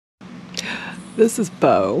This is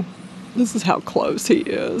Bo. This is how close he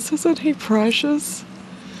is. Isn't he precious?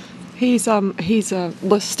 He's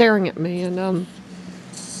staring at me, and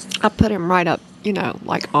I put him right up,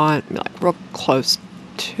 like real close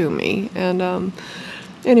to me. And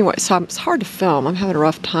anyway, so it's hard to film. I'm having a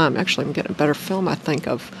rough time. Actually, I'm getting a better film, I think,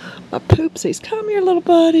 of my poopsies. Come here, little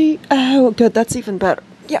buddy. Oh, good. That's even better.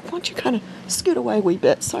 Yeah, why don't you kind of scoot away a wee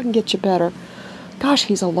bit so I can get you better. Gosh,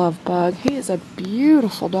 he's a love bug. He is a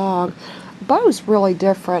beautiful dog. Bo's really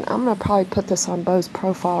different. I'm going to probably put this on Bo's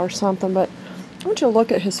profile or something, but I want you to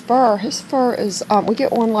look at his fur. His fur is, we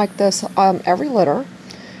get one like this every litter.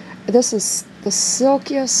 This is the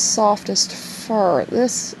silkiest, softest fur.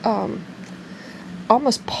 This,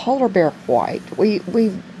 almost polar bear white. We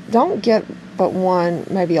don't get but one,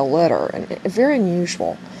 maybe a litter, and very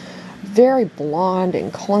unusual. Very blonde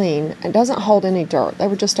and clean, and doesn't hold any dirt. They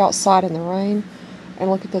were just outside in the rain, and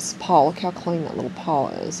look at this paw. Look how clean that little paw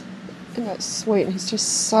is. Isn't that sweet? And he's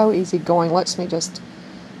just so easygoing. Lets me just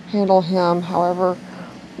handle him however.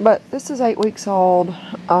 But this is 8 weeks old.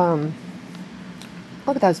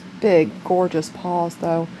 Look at those big, gorgeous paws,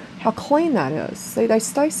 though. How clean that is. See, they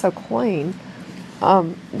stay so clean.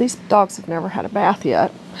 These dogs have never had a bath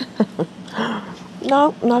yet.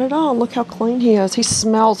 No, not at all. Look how clean he is. He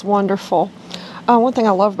smells wonderful. One thing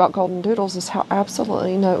I love about Golden Doodles is how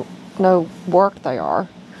absolutely no work they are.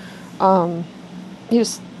 You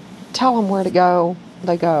just tell them where to go,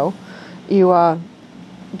 they go. You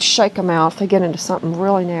shake them out if they get into something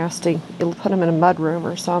really nasty. You'll put them in a mud room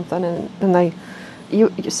or something, and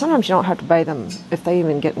sometimes you don't have to bathe them if they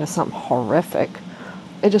even get into something horrific.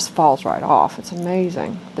 It just falls right off. It's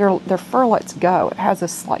amazing. Their fur lets go. It has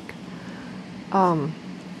this like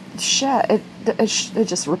shed. It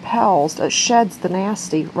just repels. It sheds the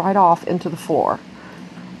nasty right off into the floor.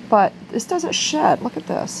 But this doesn't shed. Look at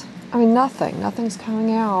this. I mean, nothing's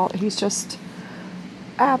coming out. He's just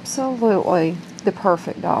absolutely the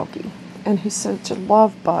perfect doggy. And he's such a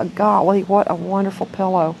love bug. Golly, what a wonderful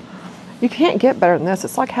pillow. You can't get better than this.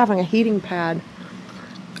 It's like having a heating pad.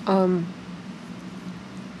 But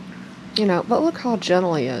look how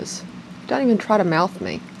gentle he is. Don't even try to mouth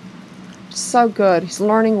me. So good. He's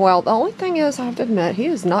learning well. The only thing is, I have to admit, he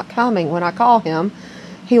is not coming when I call him.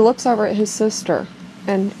 He looks over at his sister,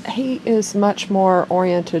 and he is much more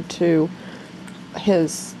oriented to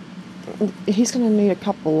he's going to need a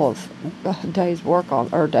couple of days work on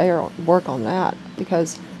that,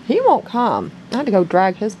 because he won't come. I had to go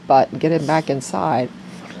drag his butt and get him back inside.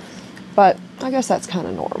 But I guess that's kind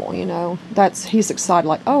of normal, he's excited,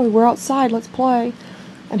 like, oh, we're outside, let's play.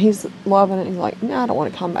 And he's loving it. He's like, no, I don't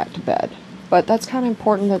want to come back to bed. But that's kind of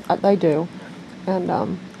important that they do. And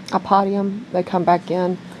I potty them. They come back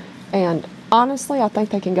in. And honestly, I think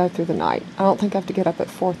they can go through the night. I don't think I have to get up at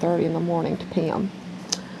 4:30 in the morning to pee them.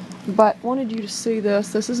 But wanted you to see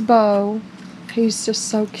this. This is Bo. He's just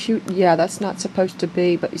so cute. Yeah, that's not supposed to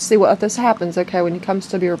be. But you see what if this happens, okay, when he comes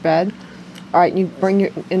to your bed. All right, and you bring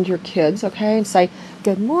into your kids, okay, and say,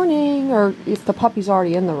 good morning. Or if the puppy's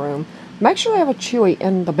already in the room, make sure they have a chewy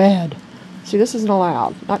in the bed. See, this isn't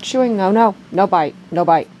allowed. Not chewing, no bite.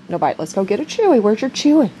 Let's go get a chewy. Where's your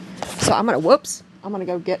chewy? So I'm going to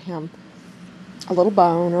go get him a little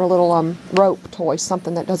bone or a little rope toy,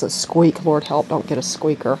 something that doesn't squeak. Lord help, don't get a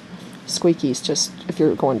squeaker. Squeakies, just if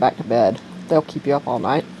you're going back to bed, they'll keep you up all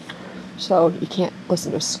night. So you can't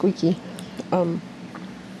listen to a squeaky.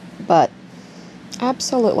 But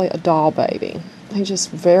absolutely a doll baby. He's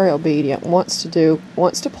just very obedient, wants to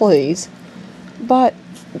please, but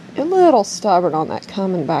a little stubborn on that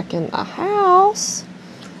coming back in the house.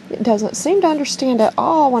 It doesn't seem to understand at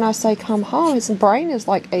all when I say come home. His brain is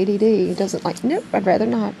like ADD. He doesn't like, nope, I'd rather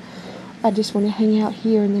not. I just want to hang out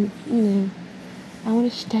here, and then, I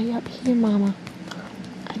want to stay up here, Mama.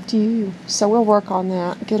 I do. So we'll work on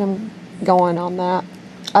that, get him going on that.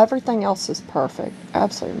 Everything else is perfect.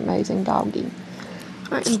 Absolutely amazing doggy.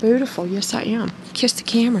 I am beautiful. Yes, I am. Kiss the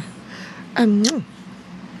camera.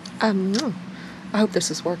 I hope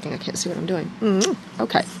this is working. I can't see what I'm doing.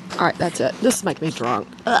 Okay. All right, that's it. This is making me drunk.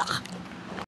 Ugh.